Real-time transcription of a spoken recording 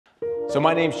So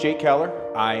my name's Jake Keller.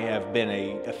 I have been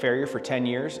a farrier for 10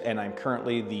 years and I'm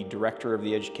currently the director of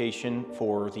the education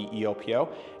for the ELPO,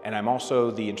 and I'm also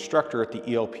the instructor at the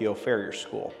ELPO Farrier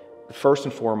School. First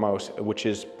and foremost, which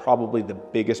is probably the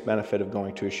biggest benefit of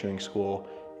going to a shoeing school,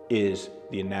 is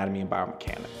the anatomy and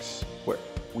biomechanics, where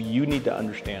you need to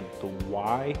understand the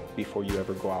why before you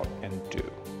ever go out and do.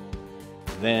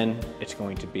 Then it's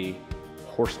going to be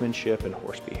horsemanship and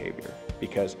horse behavior,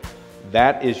 because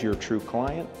that is your true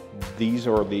client. These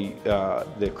are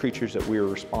the creatures that we are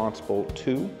responsible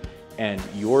to, and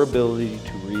your ability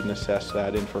to read and assess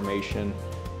that information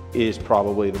is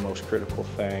probably the most critical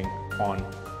thing on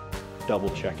double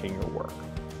checking your work.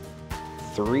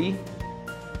 3,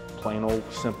 plain old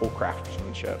simple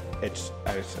craftsmanship. It's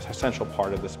an essential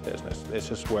part of this business. This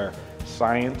is where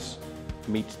science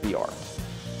meets the art.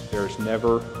 There's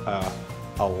never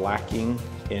a lacking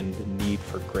in the need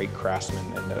for great craftsmen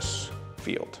in this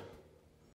field.